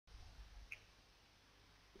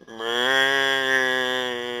Oh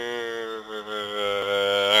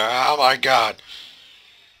my god.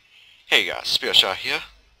 Hey guys, Spearshot here.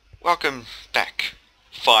 Welcome back,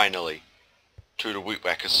 finally, to the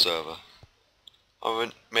WheatWhackers server. I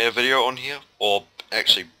haven't made a video on here, or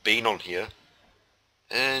actually been on here,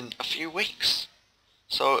 in a few weeks.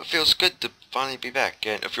 So it feels good to finally be back,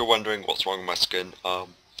 and if you're wondering what's wrong with my skin,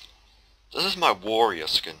 this is my warrior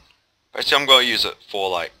skin. Basically I'm going to use it for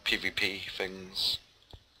like PvP things.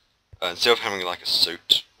 Instead of having like a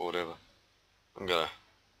suit or whatever, I'm gonna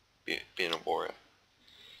be in a warrior.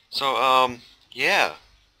 So, yeah.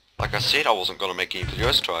 Like I said, I wasn't gonna make any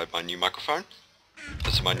videos, try my new microphone.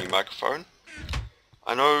 This is my new microphone.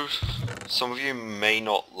 I know some of you may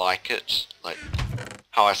not like it, like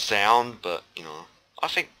how I sound, but you know, I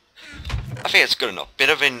think it's good enough.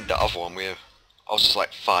 Better than the other one where I was just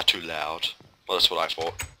like far too loud. Well, that's what I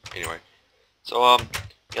thought. Anyway, so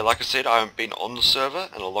yeah, like I said, I haven't been on the server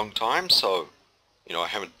in a long time, so you know, I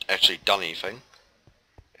haven't actually done anything.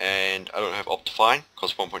 And I don't have Optifine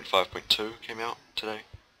because 1.5.2 came out today.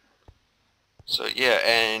 So yeah,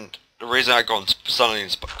 and the reason I suddenly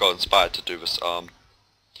got inspired to do this, what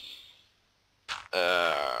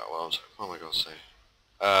am I gonna say?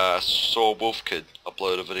 Saw WolfKid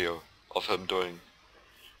upload a video of him doing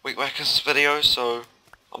WheatWhackers videos, so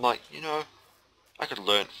I'm like, you know, I could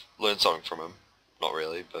learn something from him. Not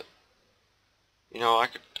really, but you know, I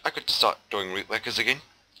could start doing WheatWhackers again.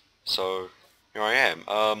 So here I am.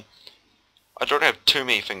 I don't have too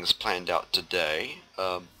many things planned out today.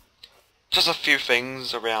 Just a few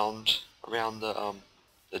things around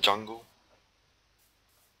the jungle.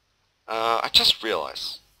 I just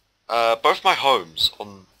realized both my homes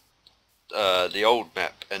on the old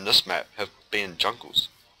map and this map have been jungles.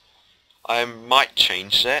 I might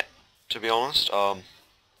change that, to be honest.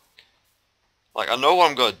 Like I know what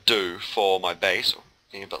I'm gonna do for my base. Oh,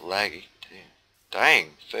 getting a bit laggy.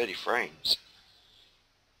 Dang, 30 frames.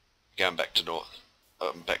 Going back to north.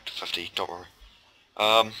 Back to 50. Don't worry.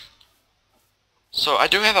 So I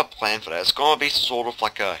do have a plan for that. It's gonna be sort of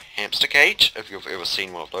like a hamster cage, if you've ever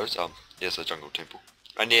seen one of those. Here's a jungle temple.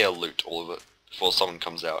 I need to loot all of it before someone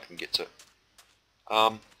comes out and gets it.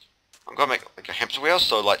 I'm gonna make like a hamster wheel,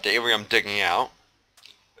 so like the area I'm digging out,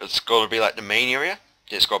 it's gonna be like the main area.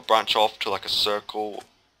 It's gotta branch off to like a circle.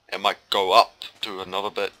 It might go up to another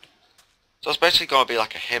bit. So it's basically gonna be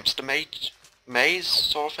like a hamster maze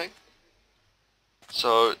sort of thing.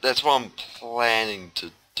 So that's what I'm planning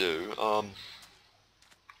to do.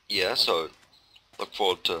 Yeah, so look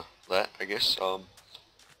forward to that, I guess. I'll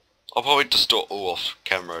probably just do it all off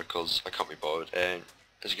camera because I can't be bothered, and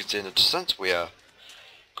as you can see in the distance we are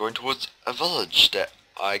going towards a village that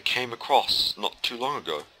I came across not too long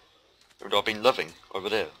ago. And I've been living over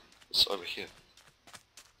there. It's over here.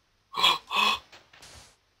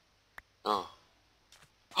 Oh.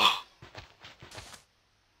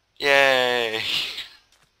 Yay!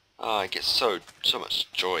 Oh, I get so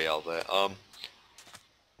much joy out of that.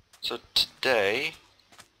 So today,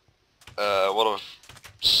 what I've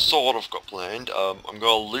sort of got planned, I'm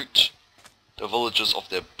gonna loot the villagers of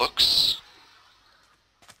their books.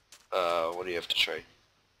 What do you have to trade?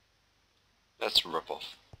 That's a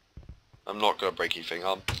rip-off. I'm not gonna break anything.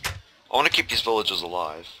 I want to keep these villagers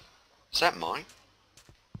alive. Is that mine?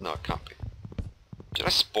 No, it can't be. Did I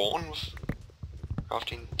spawn with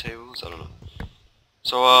crafting tables? I don't know.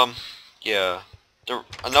 So, yeah.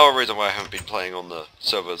 Another reason why I haven't been playing on the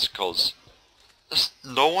server is because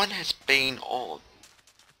no one has been on.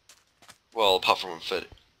 Well, apart from Infinity.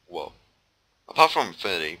 Well, apart from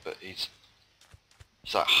Infinity, but he's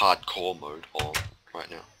like hardcore mode on right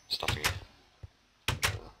now. There's nothing in here.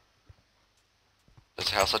 That's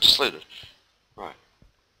the house I just looted. Right.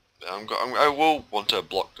 I will want to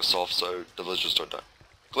block this off so the villagers don't die.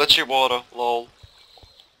 Glitchy water, lol.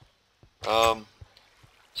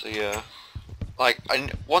 So yeah. Like, I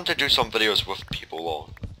want to do some videos with people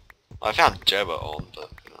on. I found Jabba on, but,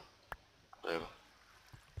 you know, whatever.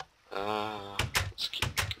 Let's keep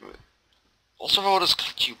moving. Also, all this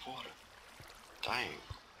glitchy water. Dang.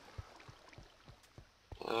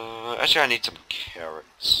 Actually, I need some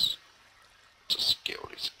carrots. Just get all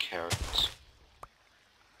these carrots.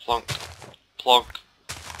 Plonk, plonk,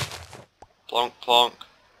 plonk, plonk.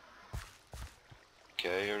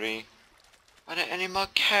 Okay, are there any more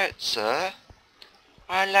carrots, sir?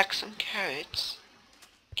 I like some carrots.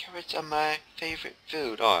 Carrots are my favorite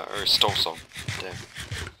food. Oh, I stole some. Damn.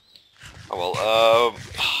 Oh well,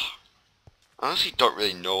 I honestly don't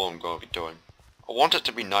really know what I'm going to be doing. I want it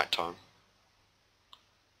to be nighttime.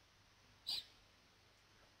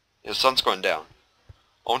 Yeah, the sun's going down.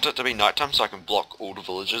 I want it to be nighttime so I can block all the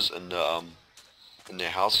villages in the in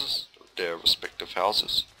their houses, their respective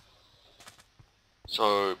houses.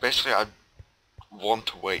 So basically I want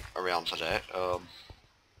to wait around for that.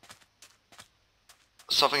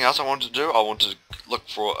 Something else I want to do, I want to look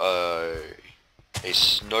for a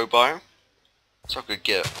snow biome, so I could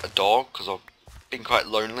get a dog, because I've been quite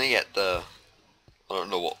lonely at the, I don't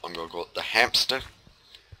know what I'm going to call it, the hamster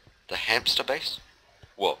base.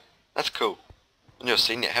 Whoa, that's cool. I've never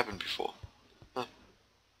seen it happen before. Huh.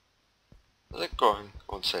 Is that growing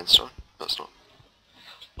on sandstone? No, it's not.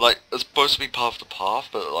 Like, it's supposed to be part of the path,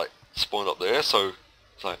 but it, like, spawned up there, so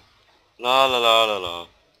it's like, la la la la la.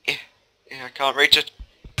 Yeah, I can't reach it.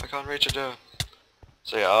 I can't reach it there.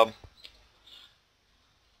 So yeah,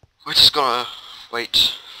 we're just gonna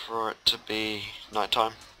wait for it to be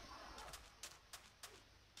nighttime.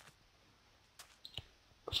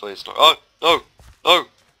 Hopefully it's not. Oh no, no!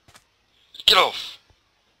 Get off!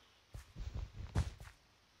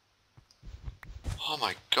 Oh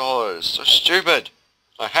my god, it's so stupid.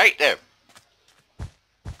 I hate them.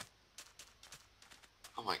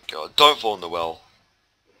 Oh my god, don't fall in the well.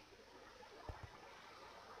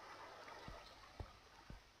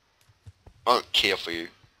 I don't care for you.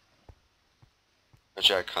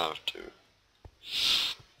 Actually, I kind of do.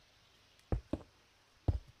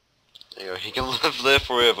 There you go, he can live there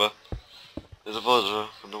forever. There's a villager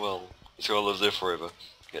in the well. He's gonna live there forever.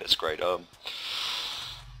 Yeah, it's great. Okay,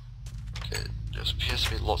 there appears to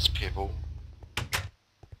be lots of people.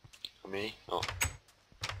 For me? Oh.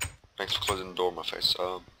 Thanks for closing the door in my face.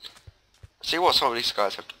 See what some of these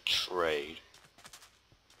guys have to trade.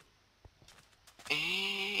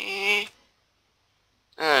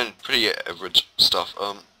 And pretty average stuff.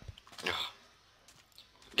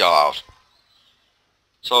 Go out.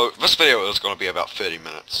 So this video is going to be about 30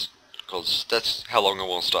 minutes, because that's how long I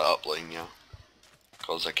want to start uploading now.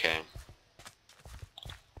 Because I can.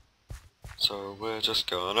 So we're just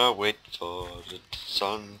gonna wait for the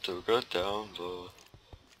sun to go down.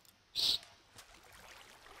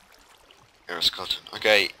 Air skeleton.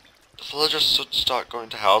 Okay, the villagers should start going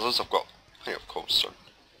to houses. I've got plenty of cobblestone.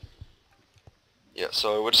 Yeah,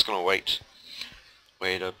 so we're just gonna wait a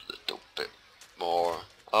little bit more.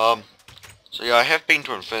 So yeah, I have been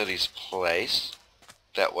to Infinity's place,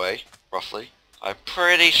 that way, roughly. I'm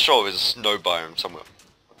pretty sure there's a snow biome somewhere.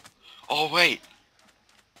 Oh wait!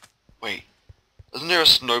 Wait, isn't there a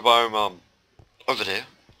snow biome, over there?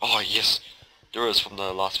 Oh yes, there is from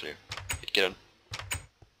the last video. Get in.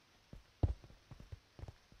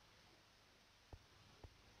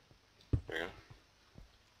 There we go.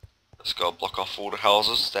 Let's go block off all the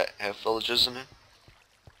houses that have villages in it.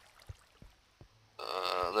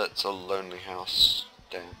 That's a lonely house.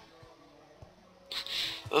 Damn.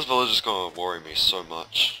 This village is gonna worry me so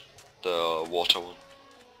much. The water one.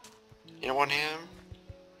 Anyone here?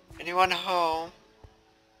 Anyone home?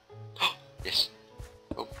 Yes.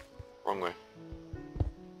 Oh, wrong way.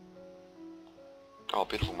 Oh,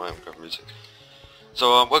 beautiful Minecraft music.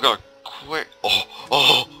 So we're gonna quick.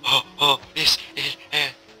 Oh, yes, yeah.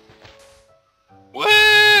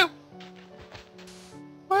 Woo!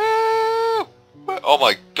 Woo! Oh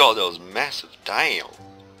my god, that was massive. Damn.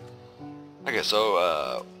 Okay,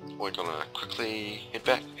 so we're gonna quickly head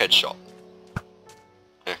back. Headshot.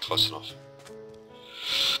 Yeah, close enough.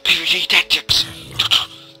 PvG tactics.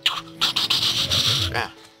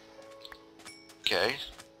 Yeah. Okay.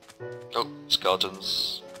 Oh,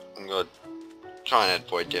 skeletons. I'm gonna try and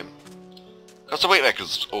avoid them. Because the WheatWhackers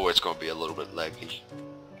is always gonna be a little bit laggy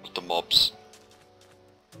with the mobs.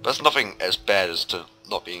 But it's nothing as bad as to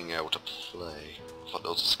not being able to play. I thought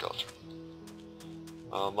there was a skeleton.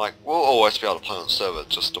 Like, we'll always be able to play on the server,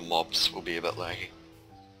 just the mobs will be a bit laggy.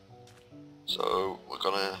 So, we're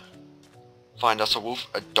gonna find us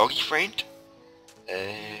a doggy friend.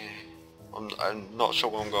 I'm not sure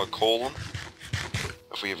what I'm gonna call them,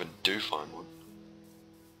 if we even do find one.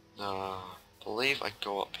 I believe I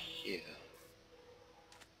go up here.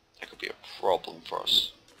 That could be a problem for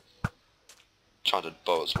us. Enchanted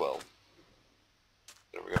bow as well.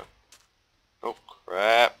 There we go. Oh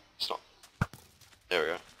crap! It's not. There we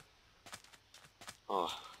go.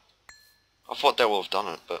 Oh, I thought they would have done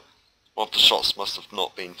it, but one of the shots must have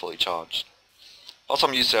not been fully charged. Plus,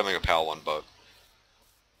 I'm used to having a power 1 bow.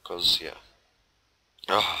 Cause yeah.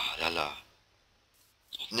 Ah, la la.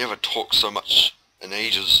 I've never talked so much in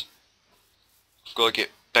ages. I've got to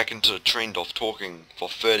get back into the trend of talking for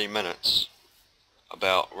 30 minutes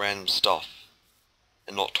about random stuff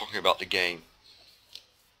and not talking about the game.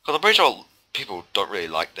 Because I'm pretty sure people don't really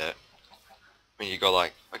like that. When you go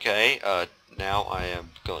like, okay, now I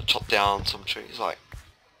am gonna chop down some trees. Like,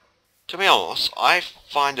 to be honest, I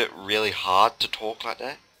find it really hard to talk like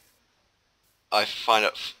that. I find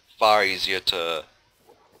it far easier to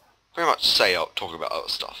pretty much say out talk about other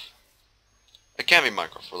stuff. It can be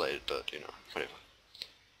Minecraft related, but you know, whatever.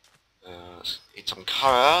 Let's eat some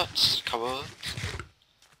carrots.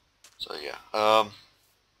 So yeah.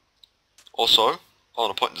 Also, I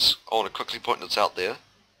want to quickly point this out there.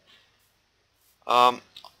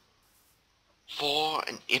 For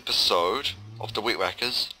an episode of the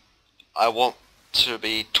WheatWhackers, I want to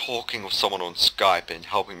be talking with someone on Skype and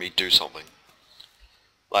helping me do something.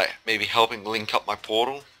 Like, maybe helping link up my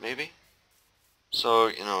portal, maybe? So,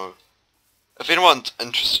 you know, if anyone's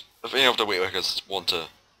interested, if any of the WheatWhackers want to,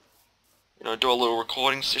 you know, do a little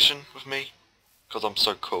recording session with me, because I'm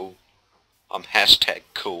so cool. I'm hashtag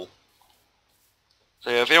cool. So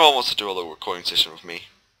yeah, if anyone wants to do a little recording session with me,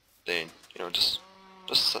 then, you know, just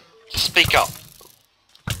speak up.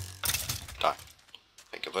 Die.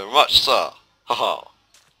 Thank you very much, sir. Haha.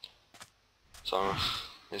 So,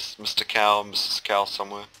 is Mr. Cow, Mrs. Cow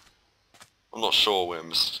somewhere? I'm not sure where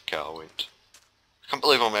Mr. Cow went. I can't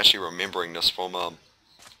believe I'm actually remembering this from,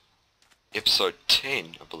 episode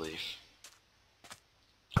 10, I believe.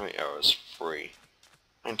 How many arrows? 3.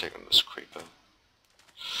 I'm taking this creeper.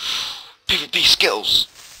 PvP skills!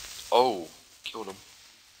 Oh, killed him.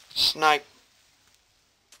 Snipe!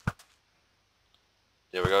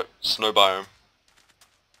 There we go, snow biome.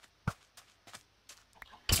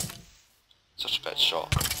 Such a bad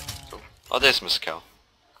shot. Oh, there's Mr. Cow.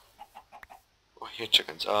 Oh, here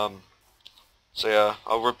chickens. So yeah,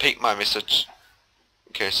 I'll repeat my message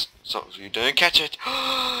in case some of you didn't catch it.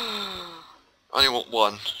 I only want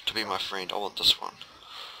one to be my friend. I want this one.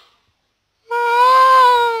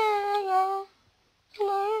 Hello.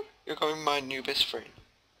 Hello. You're going to be my new best friend.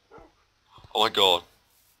 Oh my god.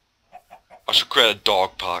 I should create a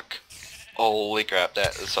dog park. Holy crap,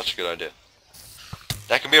 that is such a good idea.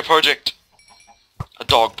 That can be a project. A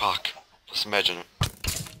dog park. Just imagine it.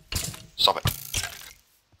 Stop it.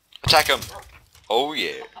 Attack him. Oh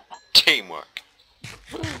yeah. Teamwork.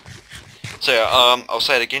 So yeah, I'll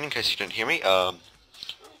say it again in case you didn't hear me.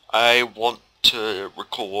 I want to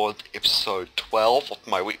record episode 12 of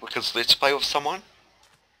my WheatWhackers Let's Play with someone.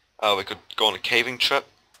 We could go on a caving trip.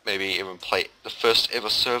 Maybe even play the first ever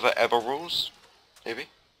server ever rules. Maybe.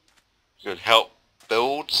 You could help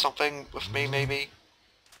build something with me, maybe.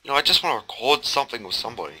 You know, I just want to record something with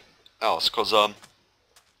somebody else, because, I've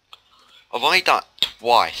only done it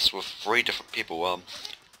twice with 3 different people.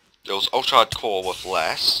 There was Ultra Hardcore with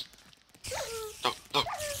Lass. No, no,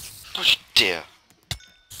 no, you dare.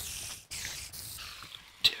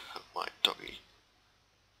 Dare hurt my doggy.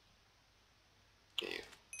 Yeah.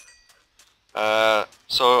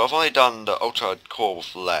 So I've only done the Ultra Hardcore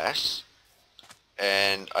with Lass,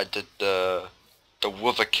 and I did the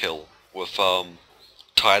Wither kill with,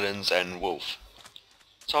 Titans and Wolf.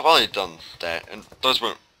 So I've only done that, and those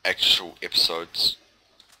weren't actual episodes.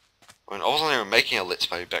 I mean, I wasn't even making a Let's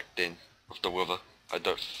Play back then with the Wither, I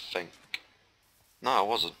don't think. No, I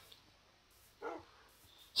wasn't.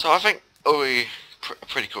 So I think it'll be a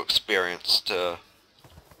pretty cool experience to,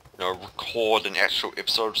 you know, record an actual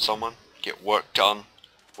episode with someone, get work done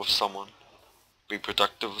with someone, be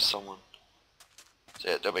productive with someone. So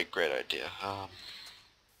yeah, that'll be a great idea.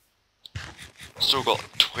 Still got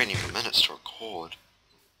 20 minutes to record.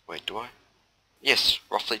 Wait, do I? Yes,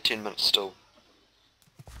 roughly 10 minutes still.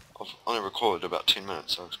 I've only recorded about 10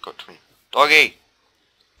 minutes, so I've got 20. Doggy!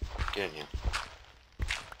 Get in here.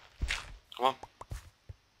 Come on.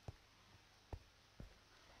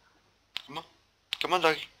 Come on. Come on,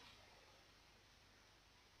 doggy.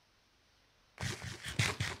 I'm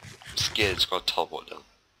scared it's got to teleport down.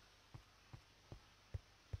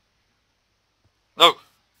 No!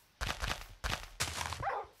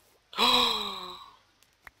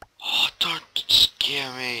 Oh, don't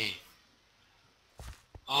scare me.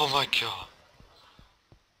 Oh my god.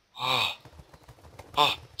 Oh.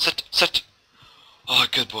 Oh, sit, sit. Oh,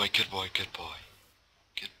 good boy, good boy, good boy.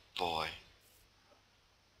 Good boy.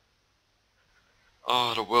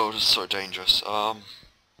 Oh, the world is so dangerous. What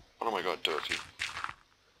am I going to do with you?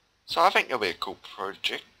 So I think it'll be a cool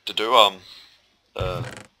project to do, thingy.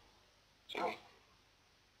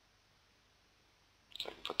 So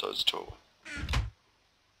I can put those two away.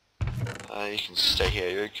 You can stay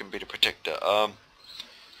here, you can be the protector. I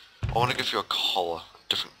want to give you a collar, a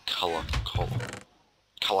different color.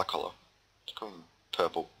 Color. Let's go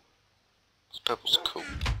purple. This purple's cool.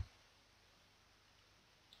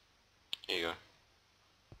 Here you go.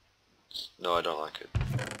 No, I don't like it.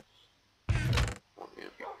 I want you to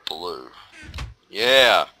be blue.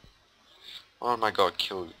 Yeah! Oh my god,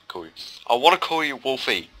 call you. I want to call you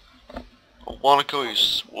Wolfie. I want to call you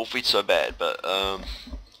Wolfie so bad, but, I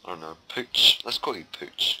don't know, Pooch. Let's call you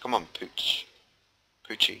Pooch. Come on, Pooch.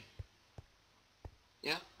 Poochie.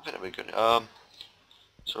 Yeah, I think that'd be good.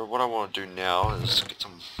 So what I want to do now is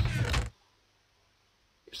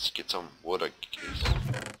get some wood, I guess.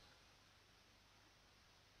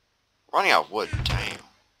 Running out of wood, damn.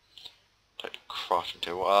 Take the crafting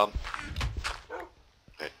table.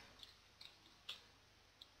 Okay.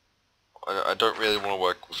 I don't really want to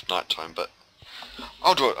work with nighttime, but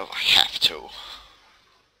I'll do it if I have to.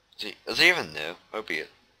 Is he even there? Oh, be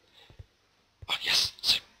it. Oh, yes.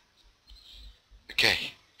 Sleep.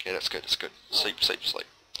 Okay. Okay, that's good, that's good. Sleep, sleep, sleep.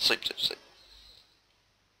 Sleep, sleep, sleep.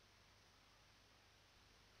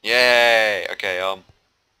 Yay! Okay,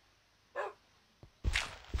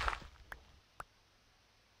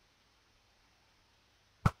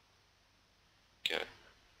 Okay.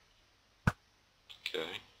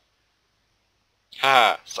 Okay.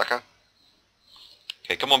 Ha! Sucker.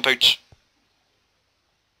 Okay, come on, Pooch.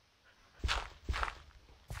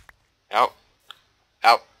 Out.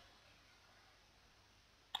 Out.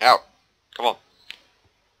 Out. Come on.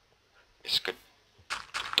 It's good.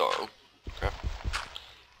 Dog. Crap.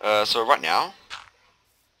 So right now,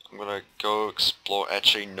 I'm gonna go explore.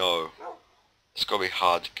 Actually, no. It's gonna be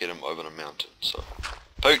hard to get him over the mountain, so.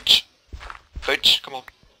 Pooch! Pooch, come on.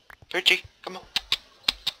 Poochie, come on.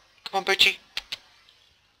 Come on, Poochie.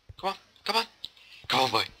 Come on, come on. Come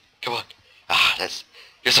on, boy. Come on. Ah,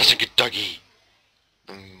 you're such a good doggy.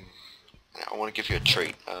 I want to give you a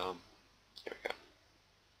treat. Here we go.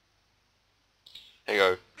 Here you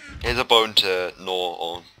go. Here's a bone to gnaw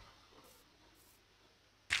on.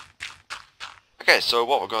 Okay, so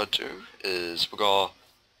what we're gonna do is we're gonna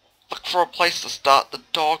look for a place to start the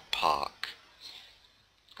dog park.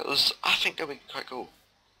 Because I think that'd be quite cool.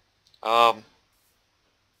 I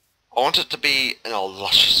want it to be in a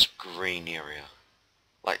luscious green area.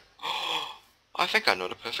 Like, I think I know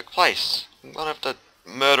the perfect place. I'm gonna have to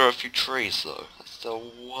murder a few trees though. That's the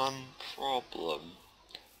one problem.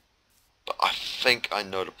 But I think I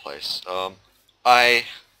know the place. I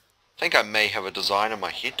think I may have a design in my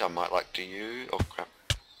head I might like to use. Oh crap.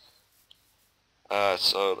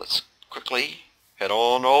 So let's quickly head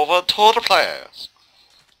on over to the place.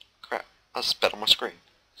 Crap, I spat on my screen.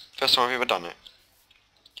 First time I've ever done it.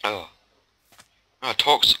 Oh.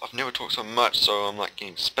 I've never talked so much, so I'm like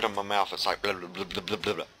getting spit in my mouth. It's like blah blah blah blah blah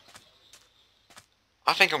blah blah.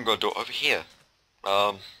 I think I'm gonna do it over here.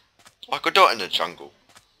 I could do it in the jungle.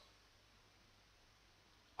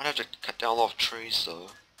 I'd have to cut down a lot of trees though.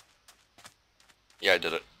 Yeah, I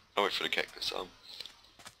did it. I'll wait for the cactus.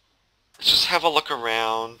 Let's just have a look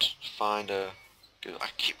around, find a good. I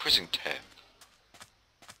keep pressing tab.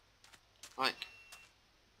 Like,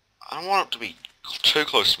 I don't want it to be too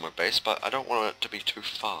close to my base, but I don't want it to be too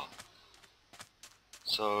far.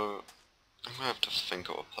 So I'm gonna have to think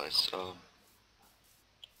of a place.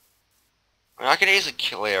 I can easily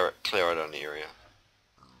clear it on the area.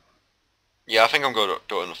 Yeah, I think I'm going to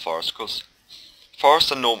do it in the forest, because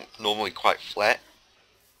forests are normally quite flat,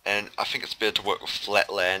 and I think it's better to work with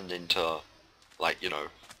flat land than to, like, you know,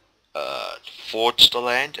 forge the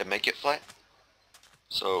land and make it flat.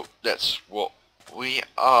 So that's what we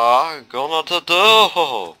are gonna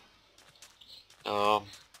do. I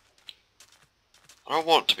don't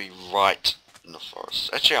want it to be right in the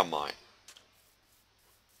forest. Actually, I might.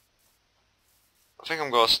 I think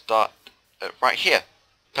I'm gonna start it right here.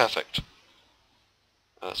 Perfect.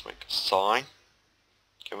 Let's make a sign.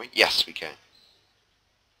 Can we? Yes, we can.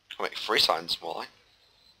 I'll make 3 signs more like.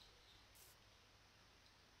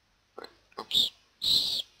 Oops.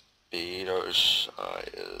 Speedo is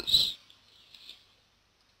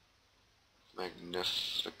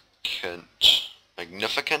magnificent.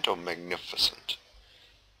 Magnificent or magnificent?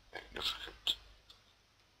 Magnificent.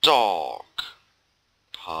 Dog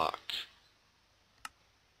park.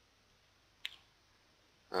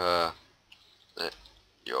 Let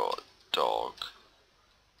your dog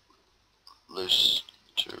loose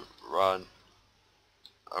to run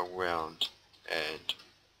around and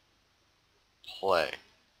play.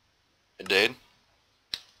 Indeed,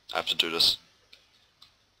 I have to do this.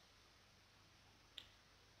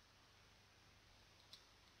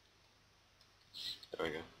 There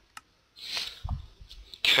we go.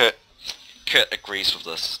 Kurt agrees with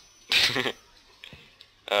this.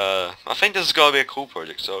 I think this is gonna be a cool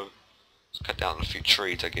project, so let's cut down a few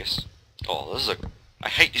trees, I guess. Oh, I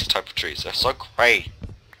hate these type of trees. They're so crazy.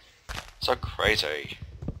 So crazy.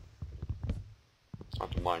 I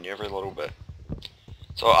undermine you every little bit.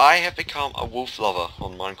 So I have become a wolf lover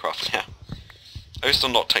on Minecraft now. I used to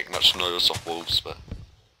not take much notice of wolves, but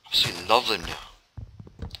I absolutely love them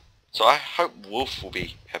now. So I hope Wolf will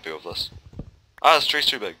be happy with this. Ah, this tree's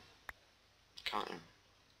too big. can't even...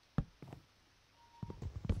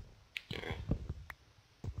 Yeah.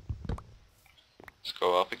 Let's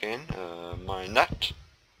go up again, mine that.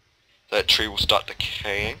 That tree will start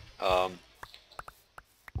decaying.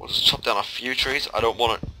 We'll just chop down a few trees. I don't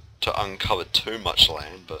want it to uncover too much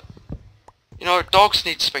land, but... You know, dogs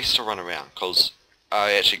need space to run around, because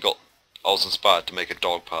I was inspired to make a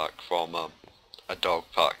dog park from a dog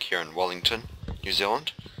park here in Wellington, New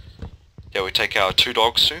Zealand. Yeah, we take our 2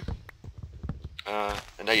 dogs to,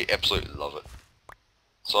 and they absolutely love it.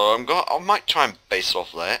 So I might try and base it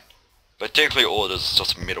off that, but technically all it is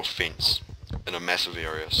just a metal fence in a massive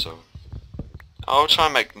area, so I'll try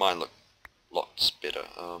and make mine look lots better.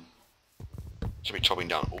 Should be chopping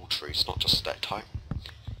down all trees, not just that type.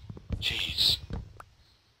 Jeez. I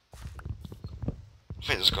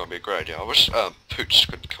think this is going to be a great idea. I wish Pooch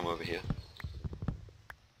could come over here.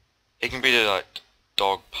 He can be the like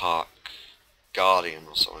dog park guardian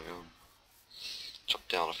or something. Chop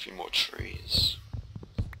down a few more trees.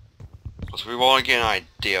 Because we want to get an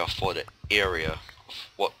idea for the area of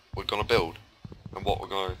what we're going to build. And what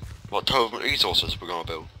type of resources we're going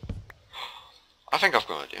to build. I think I've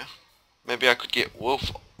got an idea. Maybe I could get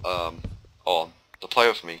Wolf on to play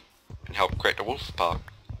with me and help create the wolf park.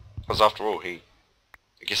 Because after all, I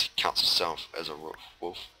guess he counts himself as a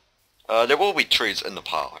wolf. There will be trees in the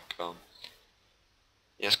park. Yeah,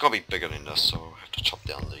 it's gotta be bigger than this, so I'll have to chop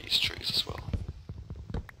down these trees as well.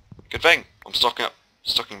 Good thing I'm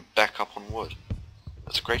stocking back up on wood.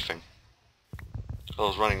 That's a great thing. I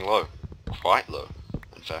was running low, quite low,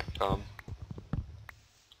 in fact. Okay,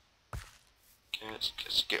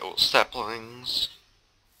 let's get all the saplings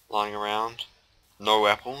lying around. No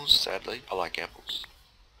apples, sadly. I like apples.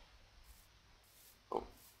 Oh,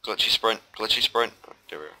 glitchy sprint, glitchy sprint. Oh,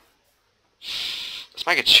 there we go. Let's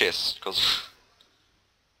make a chest, because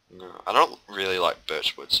I don't really like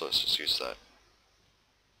birchwood, so let's just use that.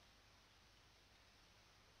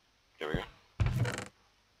 There we go.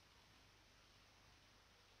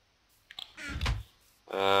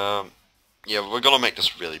 Yeah, we're gonna make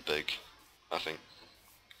this really big, I think.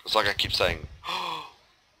 Because like I keep saying, oh,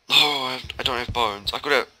 no, I don't have bones. I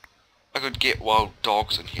could get wild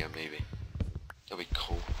dogs in here, maybe. That'd be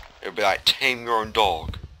cool. It would be like tame your own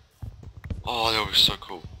dog. Oh, that would be so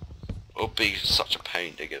cool. It would be such a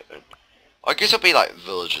pain to get in. I guess it'd be like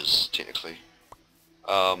villages, technically.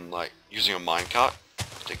 Like using a minecart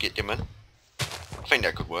to get them in. I think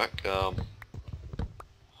that could work.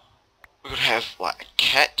 We could have like a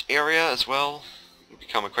cat area as well.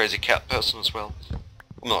 Become a crazy cat person as well.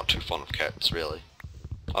 I'm not too fond of cats, really.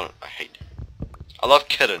 I love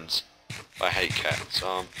kittens, but I hate cats.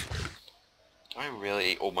 Do I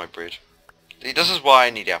really eat all my bread? See, this is why I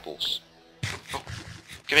need apples. Oh,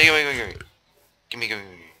 gimme.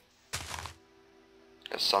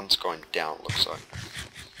 The sun's going down, it looks like.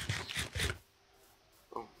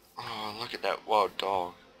 Oh, look at that wild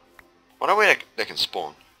dog. I wonder where they can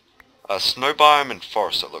spawn. Snow biome and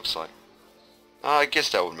forest, it looks like. I guess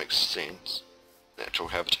that would make sense. Natural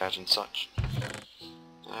habitat and such.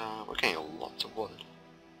 We're getting a lot of wood.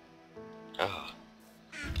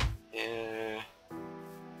 Yeah.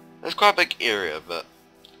 It's quite a big area, but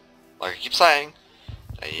like I keep saying,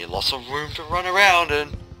 they need lots of room to run around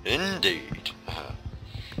in. Indeed.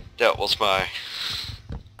 That was my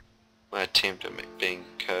attempt at being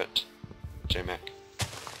Kurt J-Mac.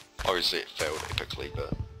 Obviously it failed epically,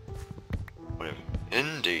 but whatever.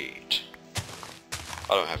 Indeed.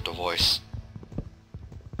 I don't have the voice.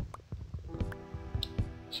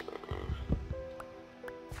 So,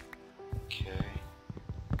 okay.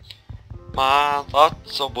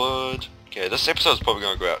 Lots of wood. Okay, this episode's probably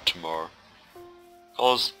gonna go out tomorrow.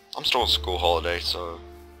 Cause I'm still on school holiday, so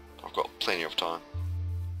I've got plenty of time.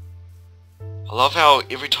 I love how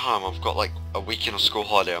every time I've got like a weekend of school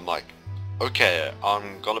holiday, I'm like, okay,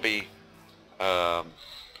 I'm gonna be,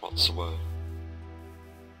 what's the word?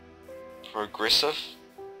 Progressive?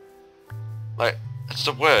 Like, it's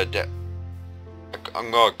the word that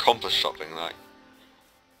I'm gonna accomplish something, like,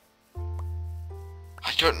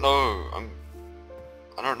 I don't know,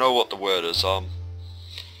 I don't know what the word is, what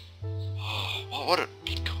would it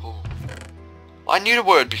be called? I knew the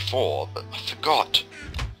word before, but I forgot.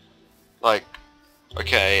 Like,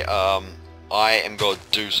 okay, I'm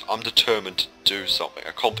determined to do something,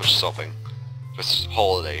 accomplish something this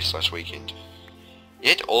holiday / weekend.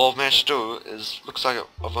 Yet all I've managed to do is, looks like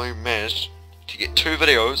I've only managed to get 2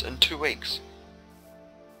 videos in 2 weeks.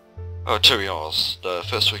 Oh, to be honest, the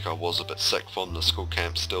first week I was a bit sick from the school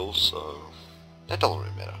camp still, so that doesn't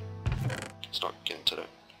really matter. Let's not get into that.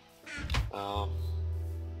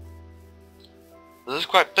 This is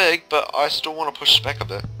quite big, but I still want to push back a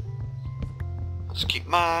bit. Let's keep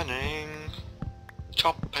mining,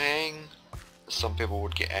 chopping. Some people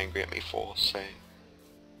would get angry at me for saying.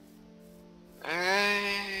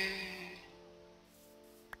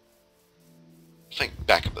 Think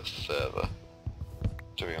back a bit further,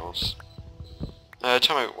 to be honest.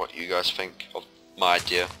 Tell me what you guys think of my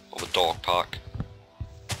idea of a dog park.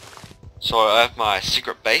 So I have my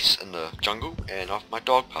secret base in the jungle, and I have my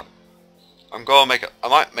dog park. I'm gonna make I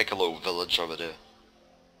might make a little village over there,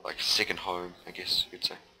 like a second home, I guess you'd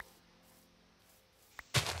say.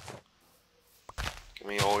 Give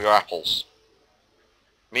me all your apples.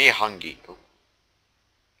 Me hungry. Oh.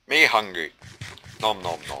 Me hungry. Nom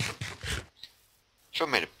nom nom. Should have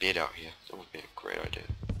made a bed out here. That would be a great idea.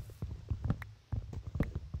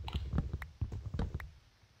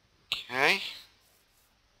 Okay.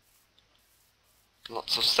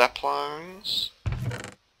 Lots of saplings.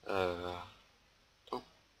 Oh,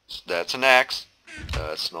 that's an axe.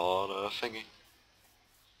 That's not a thingy.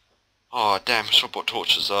 Oh damn! I should have brought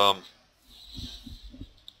torches.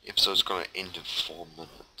 Episode's gonna end in 4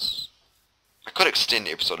 minutes. I could extend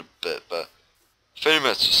the episode a bit, but 30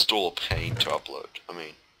 minutes is still a pain to upload. I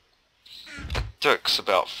mean, it takes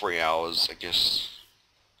about 3 hours, I guess.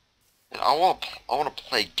 And I want to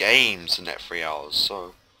play games in that 3 hours,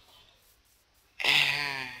 so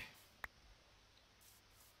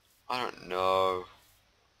I don't know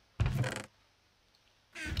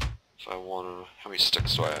if I want to. How many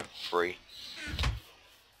sticks do I have? 3.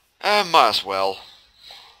 Might as well.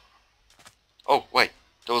 Oh wait,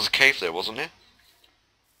 there was a cave there, wasn't there?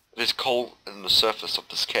 If there's coal in the surface of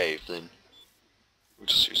this cave, then we'll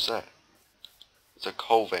just use that. It's a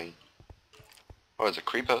coal vein. Oh, it's a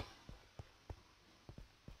creeper.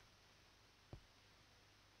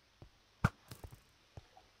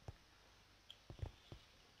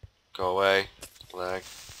 Go away, lag.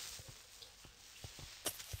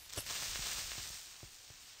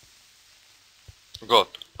 God,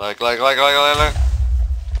 lag.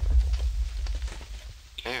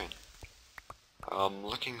 Okay. I'm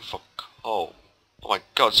looking for coal. Oh my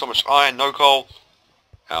god, so much iron, no coal.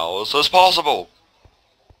 How is this possible?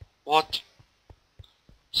 What?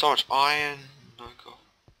 So much iron, no coal.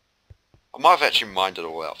 I might have actually mined it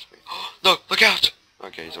all out for me. No, look out!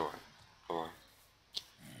 Okay, he's alright. Alright.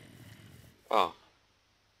 Oh.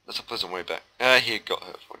 That's a pleasant way back. He got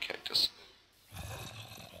hurt from a cactus.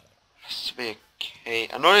 Has to be a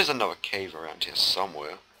cave. I know there's another cave around here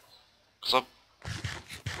somewhere. Because I've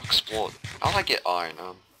explored. How do I get iron?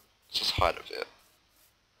 Let's just hide a bit.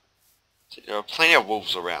 So there are plenty of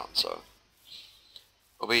wolves around, so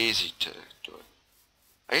it'll be easy to do it.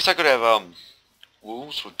 I guess I could have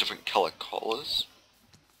wolves with different color collars.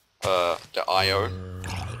 The IO.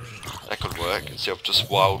 That could work instead of just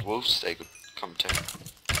wild wolves. They could come to.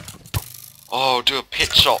 Oh, do a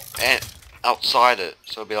pet shop and outside it.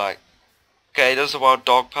 So it'll be like, okay, there's a wild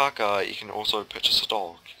dog park. You can also purchase a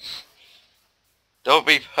dog. That would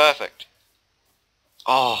be perfect.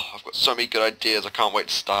 Oh, I've got so many good ideas. I can't wait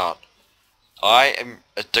to start. I am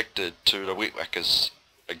addicted to the WheatWhackers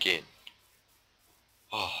again.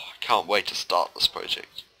 Oh, I can't wait to start this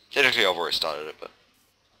project. Technically, I've already started it, but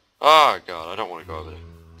oh god, I don't want to go over there.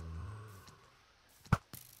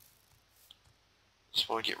 Just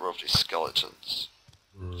want to get rid of these skeletons.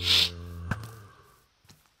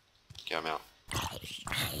 Get them out.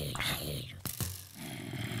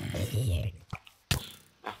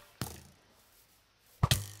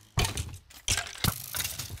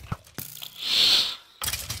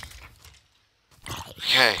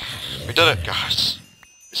 Okay, we did it, guys.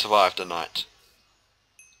 We survived the night.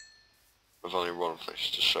 With only rotten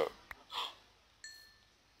flesh to show.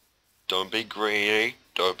 Don't be greedy.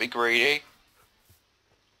 Don't be greedy.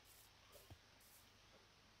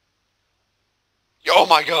 Oh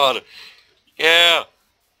my god! Yeah!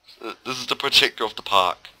 This is the protector of the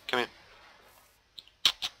park. Come here.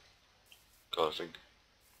 God, I think.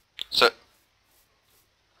 Sit.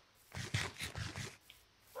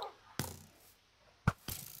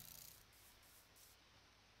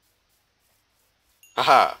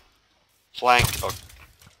 Haha. Flank. Oh.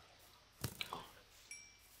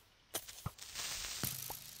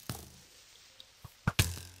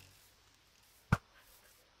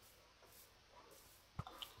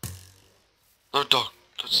 No, dog.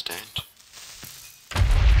 Don't stand.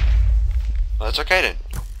 Well, that's okay then.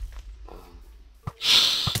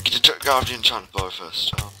 Get the guardian enchanted bow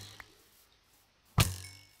first.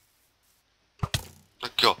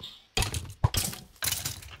 Let go.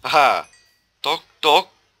 Haha. Dog. Dog.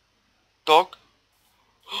 Dog.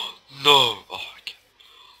 No. Oh, I can't.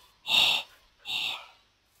 Oh,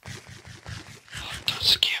 don't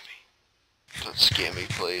scare me. Don't scare me,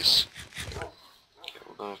 please.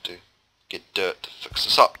 gonna have to get dirt to fix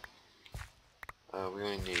this up. We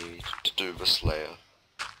only need to do this layer.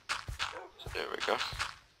 So there we go.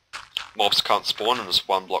 Mobs can't spawn in this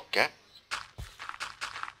one block gap.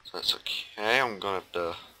 So that's okay. I'm gonna have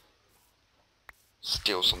to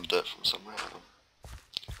steal some dirt from somewhere.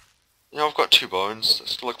 You know, I've got 2 bones.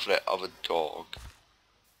 Let's look for that other dog.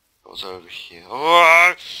 It was over here.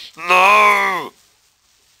 Oh, no!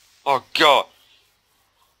 Oh god!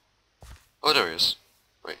 Oh, there he is.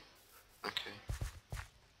 Wait. Okay.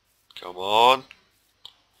 Come on.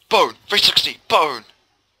 Bone! 360! Bone!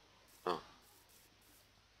 Oh.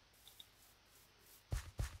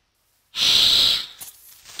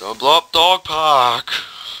 Don't blow up dog park!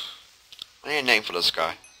 I need a name for this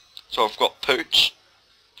guy. So I've got Pooch.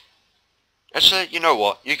 Actually, you know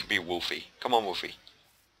what? You can be Wolfie. Come on, Wolfie.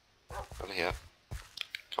 Over here.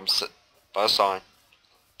 Come sit by the sign.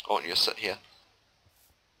 I want you to sit here.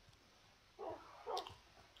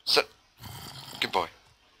 Sit. Good boy.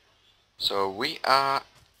 So we are...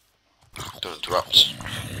 Don't interrupt.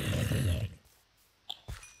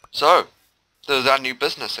 So, there's our new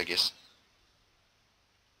business, I guess.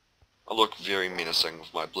 I look very menacing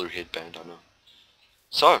with my blue headband, I know.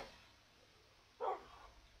 So.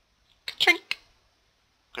 Ka-chink.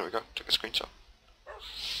 There we go. Took a screenshot.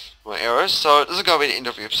 My arrows. So, this is going to be the end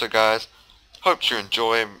of the episode, guys. Hope you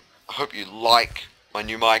enjoy. I hope you like my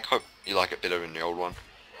new mic. Hope you like it better than the old one.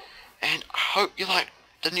 And I hope you like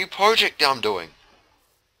the new project that I'm doing.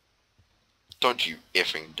 Don't you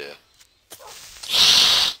effing dare.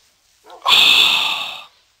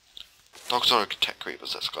 Dogs don't attack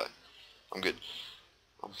creepers, that's glad. I'm good.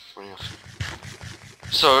 I'm running off.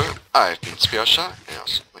 So, I've been Spearshot, and I'll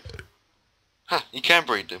see you can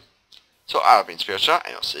breed them. So, I've been Spearshot,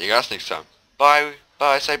 and I'll see you guys next time. Bye,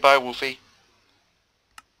 bye, say bye, Wolfie.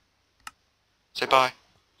 Say bye.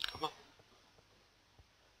 Come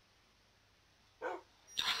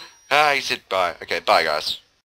on. He said bye. Okay, bye, guys.